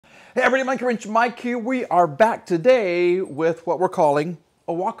Hey everybody, Monkey Wrench Mike here. We are back today with what we're calling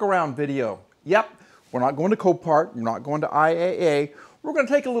a walk around video. Yep, we're not going to Copart, we're not going to IAA. We're going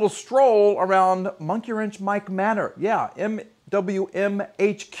to take a little stroll around Monkey Wrench Mike Manor. Yeah, MWMHQ.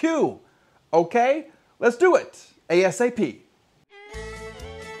 Okay, let's do it ASAP.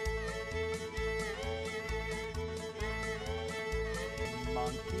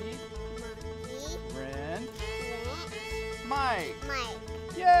 Monkey Wrench Mike.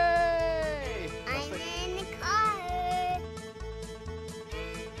 Yay! I'm in the car.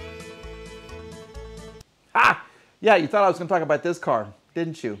 Ah! Yeah, you thought I was going to talk about this car,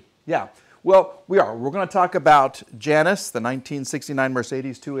 didn't you? Yeah. Well, we are. We're going to talk about Janice, the 1969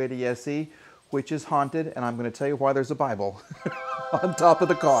 Mercedes 280 SE, which is haunted, and I'm going to tell you why there's a Bible on top of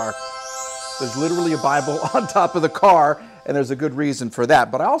the car. There's literally a Bible on top of the car, and there's a good reason for that.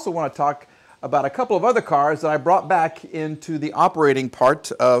 But I also want to talk about a couple of other cars that I brought back into the operating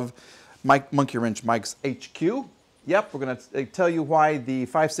part of Monkey Wrench Mike's HQ. Yep, we're going to tell you why the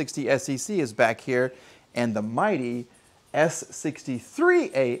 560 SEC is back here and the mighty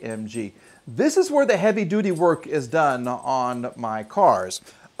S63 AMG. This is where the heavy-duty work is done on my cars.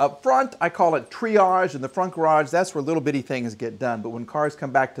 Up front, I call it triage. In the front garage, that's where little bitty things get done. But when cars come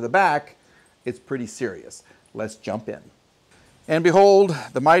back to the back, it's pretty serious. Let's jump in. And behold,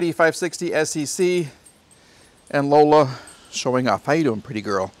 the mighty 560 SEC and Lola showing off. How you doing, pretty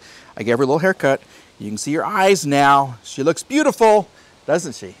girl? I gave her a little haircut. You can see her eyes now. She looks beautiful,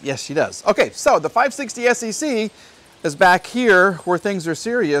 doesn't she? Yes, she does. Okay, so the 560 SEC is back here where things are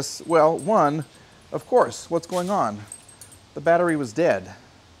serious. Well, one, of course, what's going on? The battery was dead.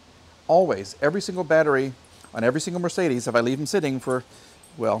 Always, every single battery on every single Mercedes, if I leave them sitting for,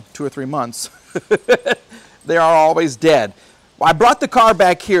 well, 2 or 3 months, they are always dead. I brought the car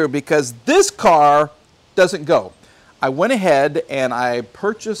back here because this car doesn't go. I went ahead and I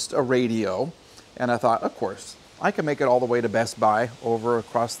purchased a radio, and I thought, of course, I can make it all the way to Best Buy over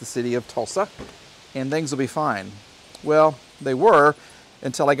across the city of Tulsa, and things will be fine. Well, they were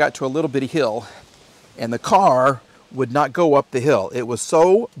until I got to a little bitty hill, and the car would not go up the hill. It was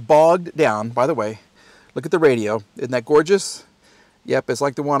so bogged down. By the way, look at the radio. Isn't that gorgeous? Yep, it's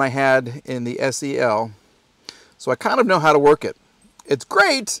like the one I had in the SEL. So I kind of know how to work it. It's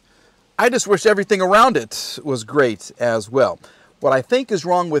great. I just wish everything around it was great as well. What I think is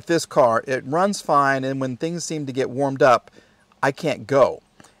wrong with this car, it runs fine, and when things seem to get warmed up, I can't go.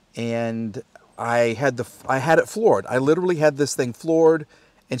 And I had it floored. I literally had this thing floored,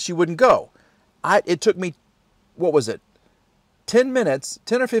 and she wouldn't go. It took me, what was it, 10 minutes,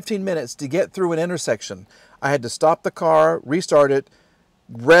 10 or 15 minutes to get through an intersection. I had to stop the car, restart it,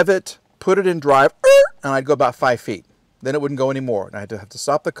 rev it, put it in drive, and I'd go about 5 feet. Then it wouldn't go anymore. And I had to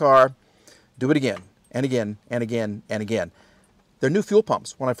stop the car, do it again, and again, and again, and again. They're new fuel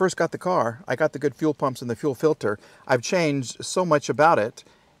pumps. When I first got the car, I got the good fuel pumps and the fuel filter. I've changed so much about it.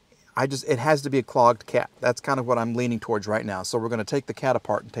 It has to be a clogged cat. That's kind of what I'm leaning towards right now. So we're going to take the cat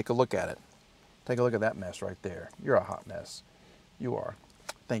apart and take a look at it. Take a look at that mess right there. You're a hot mess. You are.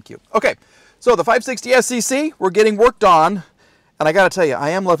 Thank you. Okay, so the 560 SEC, we're getting worked on. And I got to tell you, I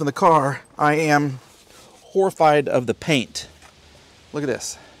am loving the car. I am horrified of the paint. Look at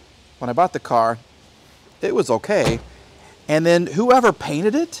this. When I bought the car, it was okay. And then whoever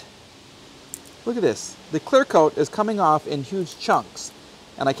painted it, look at this. The clear coat is coming off in huge chunks,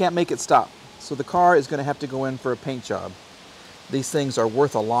 and I can't make it stop. So the car is going to have to go in for a paint job. These things are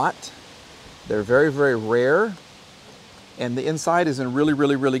worth a lot. They're very, very rare. And the inside is in really,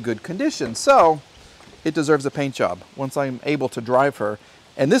 really, really good condition. So it deserves a paint job once I'm able to drive her.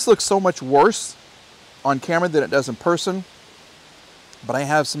 And this looks so much worse on camera than it does in person. But I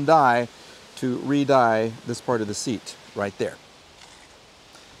have some dye to re-dye this part of the seat right there.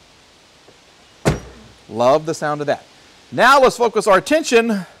 Love the sound of that. Now let's focus our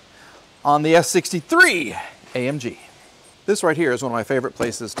attention on the S63 AMG. This right here is one of my favorite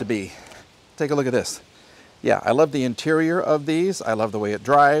places to be. Take a look at this. Yeah, I love the interior of these. I love the way it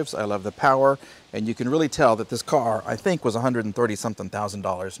drives. I love the power. And you can really tell that this car, I think, was $130-something thousand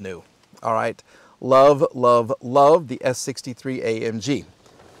new. All right. Love, love, love the S63 AMG.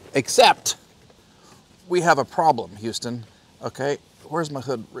 Except we have a problem, Houston. Okay, where's my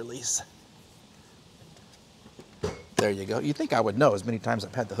hood release? There you go. You'd think I would know as many times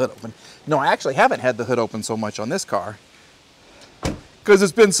I've had the hood open. No, I actually haven't had the hood open so much on this car because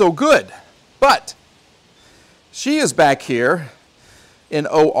it's been so good. But she is back here in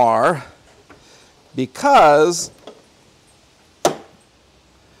OR because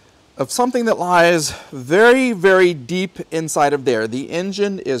of something that lies very, very deep inside of there. The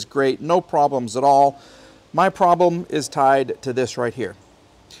engine is great, no problems at all. My problem is tied to this right here.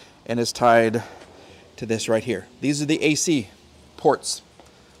 and is tied to this right here. These are the AC ports.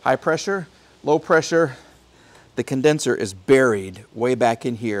 High pressure, low pressure. The condenser is buried way back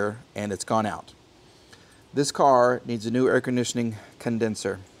in here, and it's gone out. This car needs a new air conditioning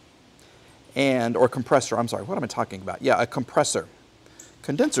condenser or compressor. I'm sorry, what am I talking about? Yeah, a compressor.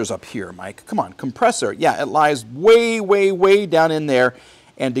 Condenser's up here, Mike. Come on, compressor. Yeah, it lies way, way, way down in there.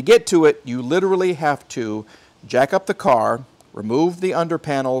 And to get to it, you literally have to jack up the car, remove the under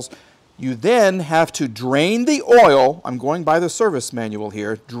panels. You then have to drain the oil. I'm going by the service manual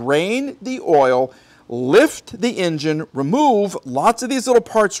here. Drain the oil, lift the engine, remove lots of these little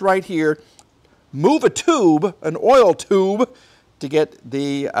parts right here, move a tube, an oil tube, to get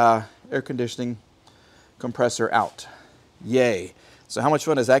the air conditioning compressor out. Yay. So how much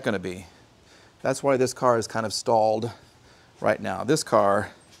fun is that going to be? That's why this car is kind of stalled right now. This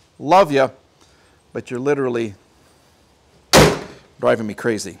car, love you, but you're literally driving me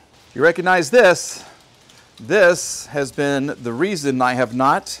crazy. You recognize this? This has been the reason I have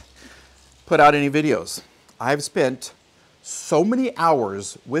not put out any videos. I've spent so many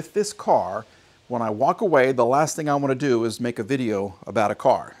hours with this car. When I walk away, the last thing I want to do is make a video about a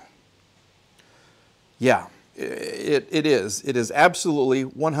car. Yeah. It is absolutely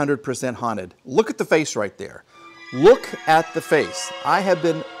 100% haunted. Look at the face right there. Look at the face. I have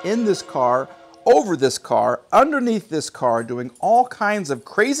been in this car, over this car, underneath this car, doing all kinds of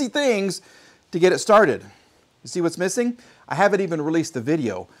crazy things to get it started. You see what's missing? I haven't even released the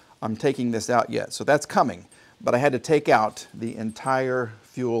video I'm taking this out yet, so that's coming. But I had to take out the entire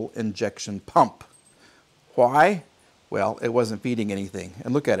fuel injection pump. Why? Well, it wasn't feeding anything.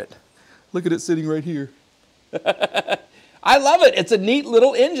 And look at it. Look at it sitting right here. I love it. It's a neat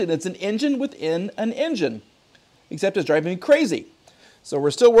little engine. It's an engine within an engine, except it's driving me crazy. So we're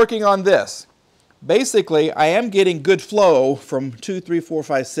still working on this. Basically, I am getting good flow from 2, 3, 4,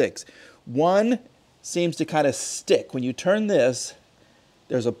 5, 6. One seems to kind of stick. When you turn this,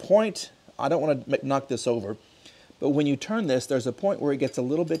 there's a point, I don't want to knock this over, but when you turn this, there's a point where it gets a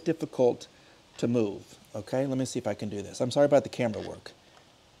little bit difficult to move. Okay, let me see if I can do this. I'm sorry about the camera work.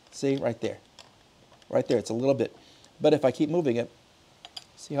 See, right there. Right there, it's a little bit. But if I keep moving it,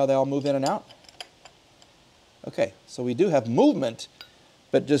 see how they all move in and out? Okay, so we do have movement,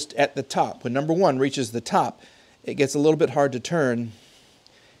 but just at the top. When number one reaches the top, it gets a little bit hard to turn,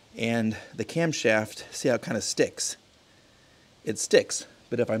 and the camshaft, see how it kind of sticks? It sticks,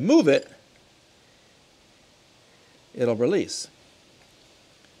 but if I move it, it'll release.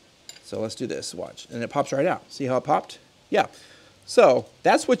 So let's do this, watch. And it pops right out. See how it popped? Yeah. So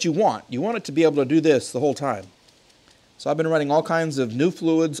that's what you want. You want it to be able to do this the whole time. So I've been running all kinds of new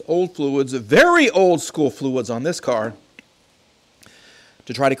fluids, very old school fluids on this car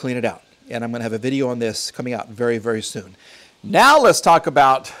to try to clean it out. And I'm going to have a video on this coming out very, very soon. Now let's talk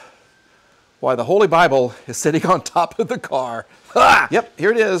about why the Holy Bible is sitting on top of the car. Ah! Yep,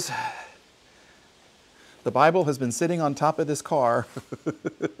 here it is. The Bible has been sitting on top of this car,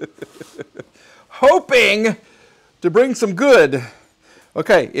 hoping to bring some good.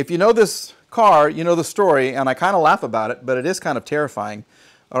 Okay, if you know this car, you know the story, and I kind of laugh about it, but it is kind of terrifying.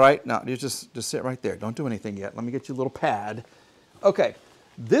 All right, now you just sit right there. Don't do anything yet. Let me get you a little pad. Okay,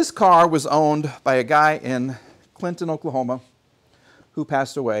 this car was owned by a guy in Clinton, Oklahoma, who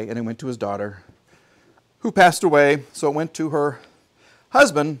passed away, and it went to his daughter, who passed away, so it went to her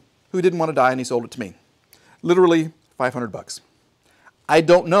husband, who didn't want to die, and he sold it to me. Literally $500. I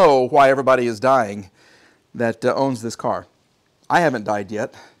don't know why everybody is dying that owns this car. I haven't died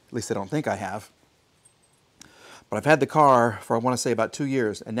yet. At least I don't think I have. But I've had the car for, I want to say, about 2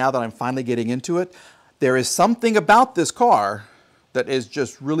 years. And now that I'm finally getting into it, there is something about this car that is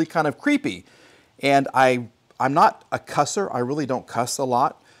just really kind of creepy. And I'm not a cusser. I really don't cuss a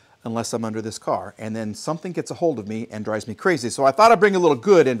lot unless I'm under this car. And then something gets a hold of me and drives me crazy. So I thought I'd bring a little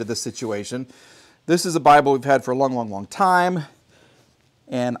good into this situation. This is a Bible we've had for a long, long, long time.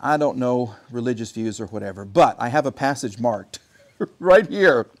 And I don't know religious views or whatever. But I have a passage marked right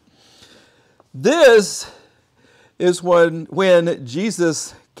here. This is when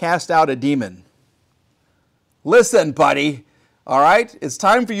Jesus cast out a demon. Listen, buddy. All right? It's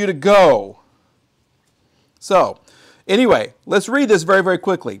time for you to go. So, anyway, let's read this very, very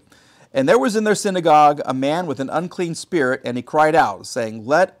quickly. And there was in their synagogue a man with an unclean spirit, and he cried out, saying,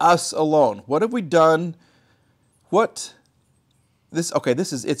 "Let us alone. What have we done? It's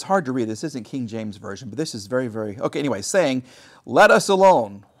hard to read. This isn't King James Version, but this is very, very, okay, anyway, saying, "Let us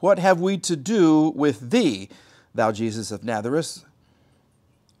alone. What have we to do with thee, thou Jesus of Nazareth?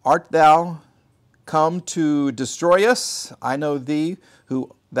 Art thou come to destroy us? I know thee,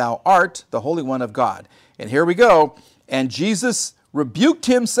 who thou art, the Holy One of God." And here we go. And Jesus rebuked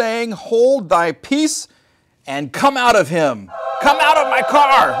him, saying, hold thy peace and come out of him. Come out of my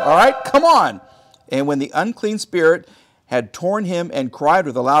car, all right? Come on. And when the unclean spirit had torn him and cried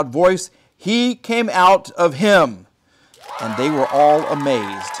with a loud voice, he came out of him. And they were all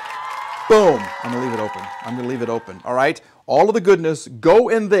amazed. Boom. I'm going to leave it open. I'm going to leave it open, all right? All of the goodness, go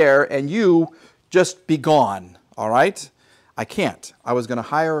in there and you just be gone, all right? I can't. I was going to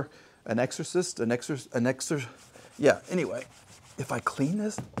hire an exorcist, yeah, anyway. If I clean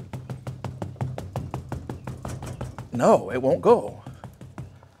this, no, it won't go.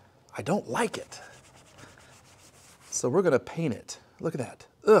 I don't like it. So we're going to paint it. Look at that.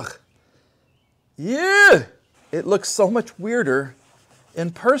 Ugh. Yeah. It looks so much weirder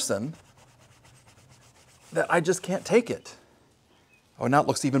in person that I just can't take it. Oh, now it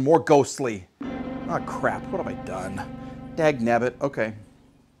looks even more ghostly. Oh, crap. What have I done? Dag nabbit. Okay.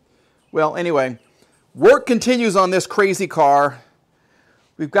 Well, anyway, work continues on this crazy car.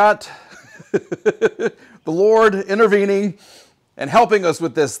 We've got the Lord intervening and helping us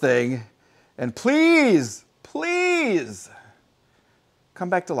with this thing. And please, please, come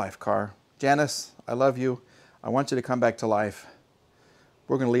back to life, car. Janice, I love you. I want you to come back to life.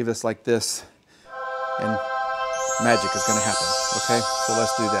 We're going to leave this like this, and magic is going to happen, okay? So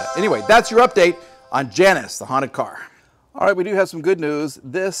let's do that. Anyway, that's your update on Janice, the haunted car. All right, we do have some good news.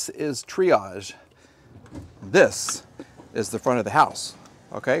 This is triage. This is the front of the house,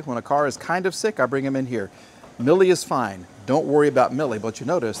 okay? When a car is kind of sick, I bring him in here. Millie is fine. Don't worry about Millie, but you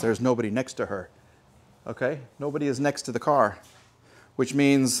notice there's nobody next to her, okay? Nobody is next to the car, which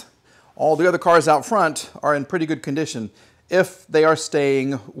means all the other cars out front are in pretty good condition if they are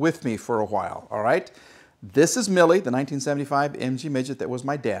staying with me for a while, all right? This is Millie, the 1975 MG Midget that was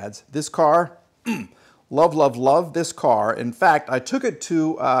my dad's. This car, love, love, love this car. In fact, I took it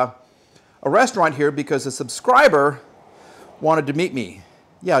to a restaurant here because a subscriber wanted to meet me.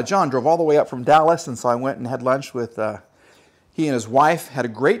 Yeah, John drove all the way up from Dallas, and so I went and had lunch with he and his wife, had a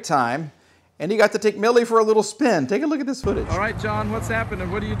great time, and he got to take Millie for a little spin. Take a look at this footage. All right, John, what's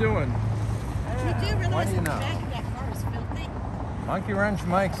happening? What are you doing? You do realize that the back of that car is filthy? Monkey Wrench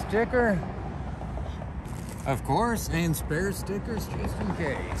Mike sticker. Of course, and spare stickers just in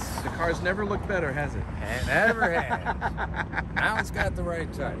case. The car's never looked better, has it? It never has. Now it's got the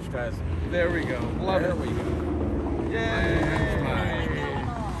right touch, doesn't it? There we go. Love There it. we go. Yay! Mike.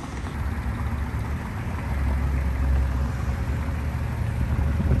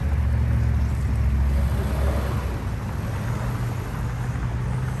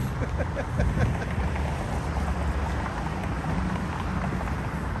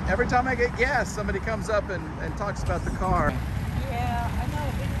 Every time I get gas, somebody comes up and talks about the car. Yeah, I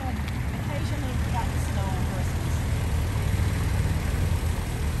know, but you know, occasionally we got the snow on Christmas.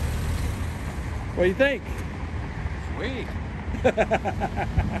 What do you think? Sweet.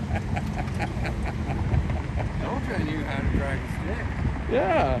 Told you I knew how to drag a stick.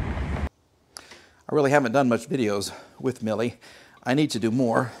 Yeah. I really haven't done much videos with Millie. I need to do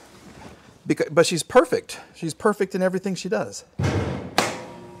more. But she's perfect. She's perfect in everything she does.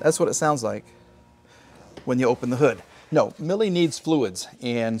 That's what it sounds like when you open the hood. No, Millie needs fluids,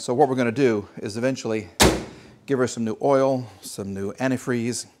 and so what we're going to do is eventually give her some new oil, some new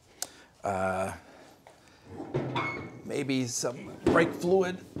antifreeze, maybe some brake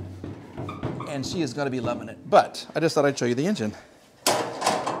fluid, and she is going to be loving it. But I just thought I'd show you the engine.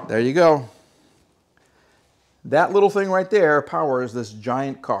 There you go. That little thing right there powers this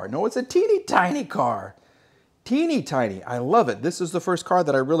giant car. No, it's a teeny tiny car. Teeny tiny. I love it. This is the first car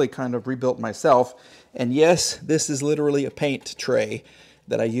that I really kind of rebuilt myself. And yes, this is literally a paint tray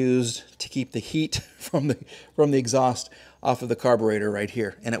that I used to keep the heat from the exhaust off of the carburetor right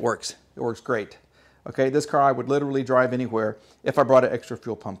here. And it works. It works great. Okay, this car I would literally drive anywhere if I brought an extra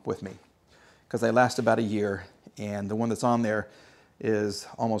fuel pump with me, because they last about a year, and the one that's on there is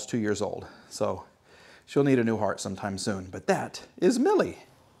almost 2 years old. So she'll need a new heart sometime soon. But that is Millie.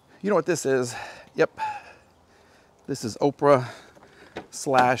 You know what this is? Yep. This is Oprah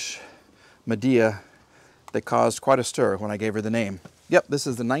 / Medea that caused quite a stir when I gave her the name. Yep, this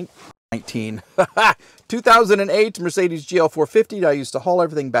is the 2008 Mercedes GL 450 that I used to haul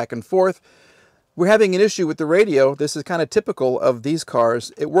everything back and forth. We're having an issue with the radio. This is kind of typical of these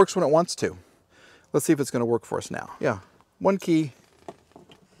cars. It works when it wants to. Let's see if it's going to work for us now. Yeah, one key,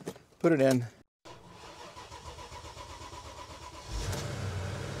 put it in.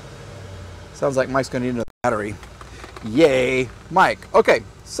 Sounds like Mike's going to need another battery. Yay, Mike. Okay,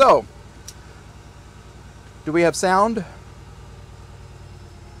 so do we have sound?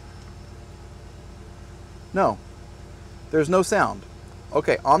 No, there's no sound.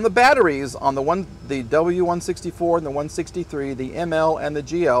 Okay, on the batteries, on the W164 and the 163, the ML and the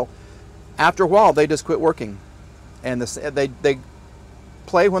GL, after a while they just quit working, and they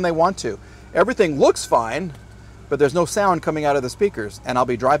play when they want to. Everything looks fine, but there's no sound coming out of the speakers. And I'll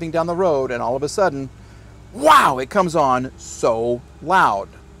be driving down the road, and all of a sudden, wow, it comes on so loud.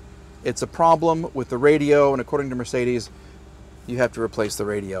 It's a problem with the radio, and according to Mercedes, you have to replace the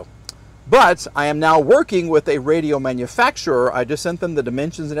radio. But I am now working with a radio manufacturer. I just sent them the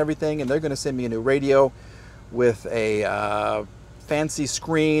dimensions and everything, and they're going to send me a new radio with a fancy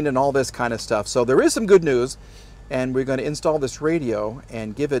screen and all this kind of stuff. So there is some good news, and we're going to install this radio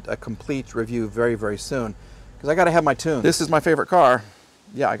and give it a complete review very, very soon, because I got to have my tune. This is my favorite car.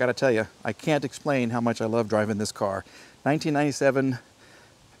 Yeah, I got to tell you, I can't explain how much I love driving this car. 1997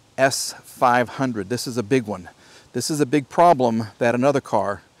 S500. This is a big one. This is a big problem that another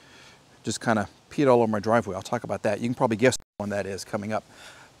car just kind of peed all over my driveway. I'll talk about that. You can probably guess which one that is coming up.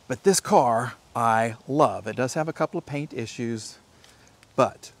 But this car I love. It does have a couple of paint issues,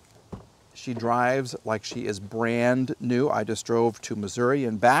 but she drives like she is brand new. I just drove to Missouri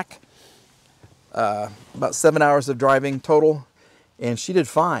and back, about 7 hours of driving total, and she did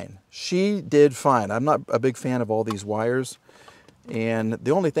fine. She did fine. I'm not a big fan of all these wires, and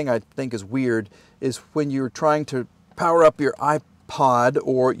the only thing I think is weird is when you're trying to power up your iPod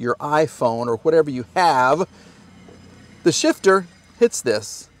or your iPhone or whatever you have, the shifter hits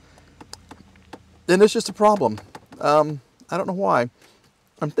this. Then it's just a problem. I don't know why.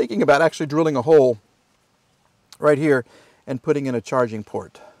 I'm thinking about actually drilling a hole right here and putting in a charging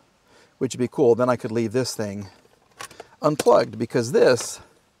port, which would be cool. Then I could leave this thing unplugged, because this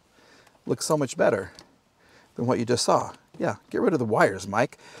looks so much better than what you just saw. Yeah, get rid of the wires,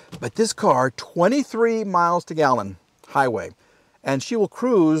 Mike. But this car, 23 miles to gallon highway, and she will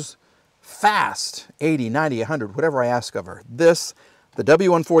cruise fast, 80, 90, 100, whatever I ask of her. This, the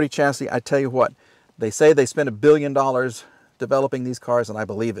W140 chassis, I tell you what, they say they spent $1 billion developing these cars, and I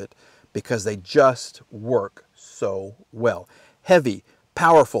believe it, because they just work so well. Heavy,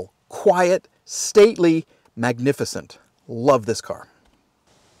 powerful, quiet, stately, magnificent. Love this car.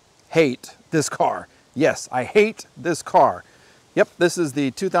 Hate this car. Yes, I hate this car. Yep, this is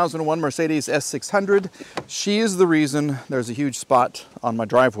the 2001 Mercedes S600. She is the reason there's a huge spot on my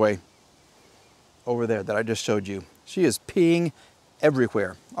driveway over there that I just showed you. She is peeing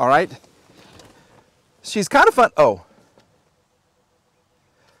everywhere, all right? She's kind of fun. Oh,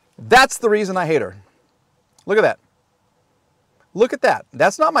 that's the reason I hate her. Look at that. Look at that.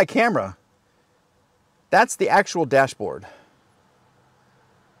 That's not my camera. That's the actual dashboard.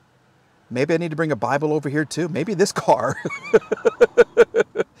 Maybe I need to bring a Bible over here too. Maybe this car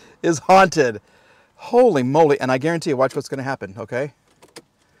is haunted. Holy moly. And I guarantee you, watch what's going to happen, okay?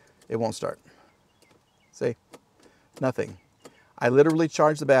 It won't start. See? Nothing. I literally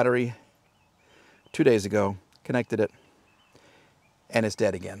charged the battery 2 days ago, connected it, and it's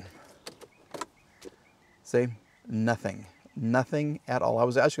dead again. See? Nothing. Nothing at all. I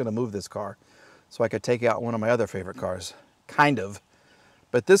was actually going to move this car so I could take out one of my other favorite cars. Kind of.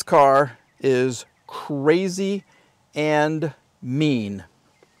 But this car is crazy and mean.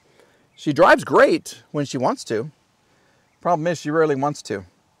 She drives great when she wants to. Problem is, she rarely wants to.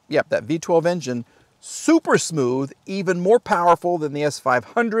 Yep, that V12 engine, super smooth, even more powerful than the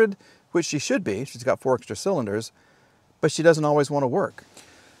S500, which she should be. She's got 4 extra cylinders, but she doesn't always want to work.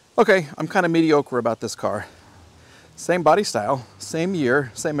 Okay, I'm kind of mediocre about this car. Same body style, same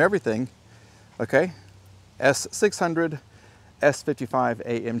year, same everything. Okay, S600, S55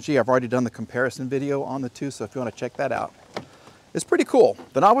 AMG. I've already done the comparison video on the two, so if you want to check that out. It's pretty cool.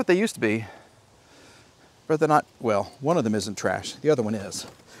 They're not what they used to be, but they're not, well, one of them isn't trash. The other one is,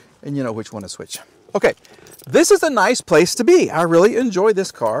 and you know which one is which. Okay, this is a nice place to be. I really enjoy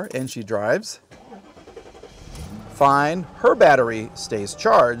this car, and she drives fine. Her battery stays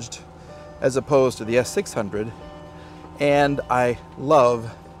charged as opposed to the S600, and I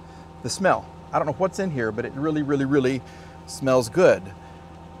love the smell. I don't know what's in here, but it really, really, really smells good.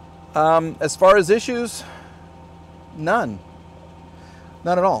 As far as issues, none.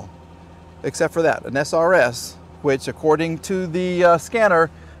 None at all. Except for that, an SRS, which according to the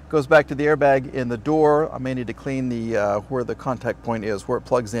scanner, goes back to the airbag in the door. I may need to clean the where the contact point is, where it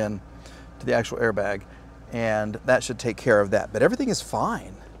plugs in to the actual airbag, and that should take care of that. But everything is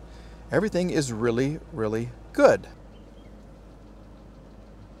fine. Everything is really, really good.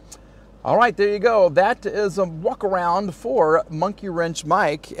 All right, there you go. That is a walk around for Monkey Wrench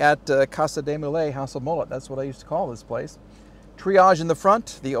Mike at Casa de Moulet, House of Mullet. That's what I used to call this place. Triage in the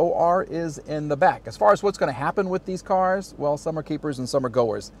front, the OR is in the back. As far as what's going to happen with these cars, well, some are keepers and some are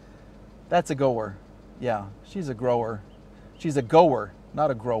goers. That's a goer. Yeah, she's a grower. She's a goer.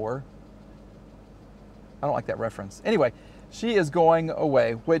 not a grower. I don't like that reference. Anyway, she is going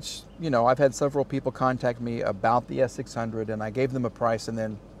away, which, you know, I've had several people contact me about the S600, and I gave them a price, and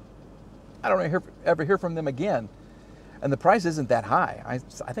then I don't ever hear from them again. And the price isn't that high.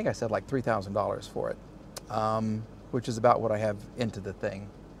 I think I said like $3,000 for it, which is about what I have into the thing.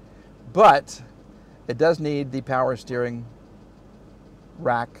 But it does need the power steering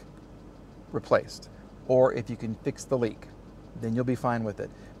rack replaced. Or if you can fix the leak, then you'll be fine with it,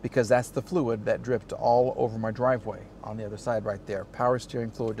 because that's the fluid that dripped all over my driveway on the other side right there. Power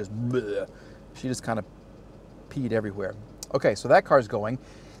steering fluid just bleh. She just kind of peed everywhere. Okay, so that car's going.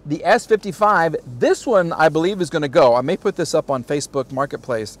 The S55, this one I believe is going to go. I may put this up on Facebook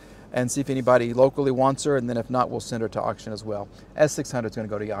Marketplace and see if anybody locally wants her, and then if not, we'll send her to auction as well. S600 is going to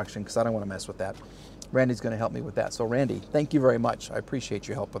go to the auction because I don't want to mess with that. Randy's going to help me with that. So Randy, thank you very much. I appreciate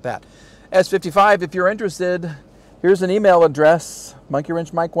your help with that. S55, if you're interested, here's an email address,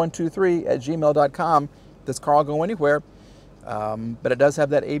 monkeywrenchmike123@gmail.com. This car will go anywhere, but it does have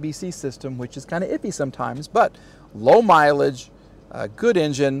that ABC system, which is kind of iffy sometimes, but low mileage, good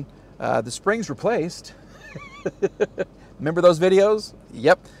engine, the springs replaced. Remember those videos?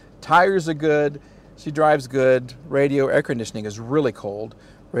 Yep. Tires are good. She drives good. Radio, air conditioning is really cold.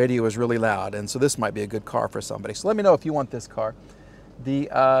 Radio is really loud. And so this might be a good car for somebody. So let me know if you want this car. The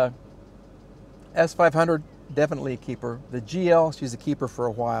S500, definitely a keeper. The GL, she's a keeper for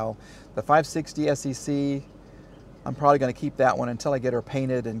a while. The 560 SEC, I'm probably going to keep that one until I get her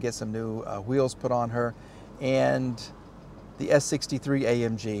painted and get some new wheels put on her. And the S63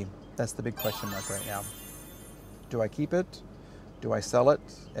 AMG, that's the big question mark right now. Do I keep it? Do I sell it?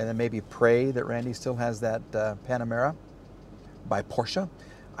 And then maybe pray that Randy still has that Panamera by Porsche?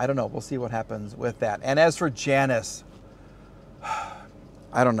 I don't know. We'll see what happens with that. And as for Janice,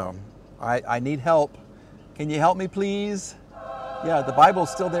 I don't know. I need help. Can you help me, please? Yeah, the Bible's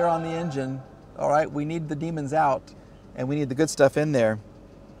still there on the engine. All right, we need the demons out, and we need the good stuff in there.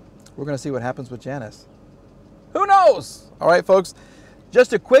 We're going to see what happens with Janice. Who knows? All right, folks.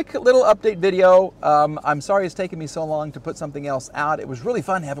 Just a quick little update video. I'm sorry it's taken me so long to put something else out. It was really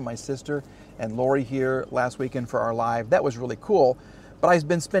fun having my sister and Lori here last weekend for our live. That was really cool. But I've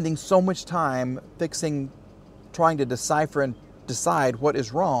been spending so much time trying to decipher and decide what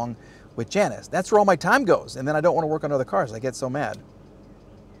is wrong with Janice. That's where all my time goes. And then I don't want to work on other cars. I get so mad.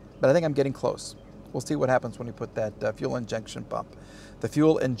 But I think I'm getting close. We'll see what happens when we put that the fuel injection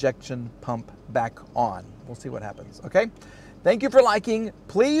pump back on. We'll see what happens, okay? Thank you for liking.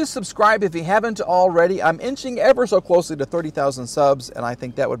 Please subscribe if you haven't already. I'm inching ever so closely to 30,000 subs, and I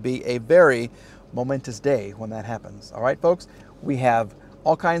think that would be a very momentous day when that happens. All right, folks? We have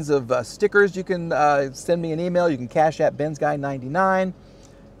all kinds of stickers. You can send me an email. You can cash at BensGuy99.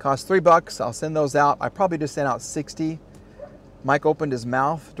 Costs $3. I'll send those out. I probably just sent out 60. Mike opened his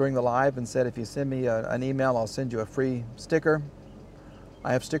mouth during the live and said, if you send me an email, I'll send you a free sticker.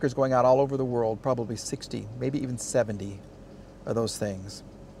 I have stickers going out all over the world, probably 60, maybe even 70 of those things.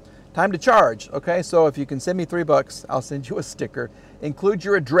 Time to charge, okay? So if you can send me $3, I'll send you a sticker. Include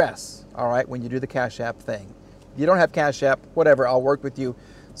your address, all right, when you do the Cash App thing. If you don't have Cash App, whatever, I'll work with you.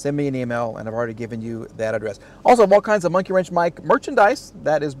 Send me an email, and I've already given you that address. Also, all kinds of Monkey Wrench Mike merchandise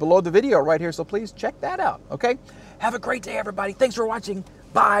that is below the video right here, so please check that out, okay? Have a great day, everybody. Thanks for watching.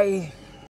 Bye.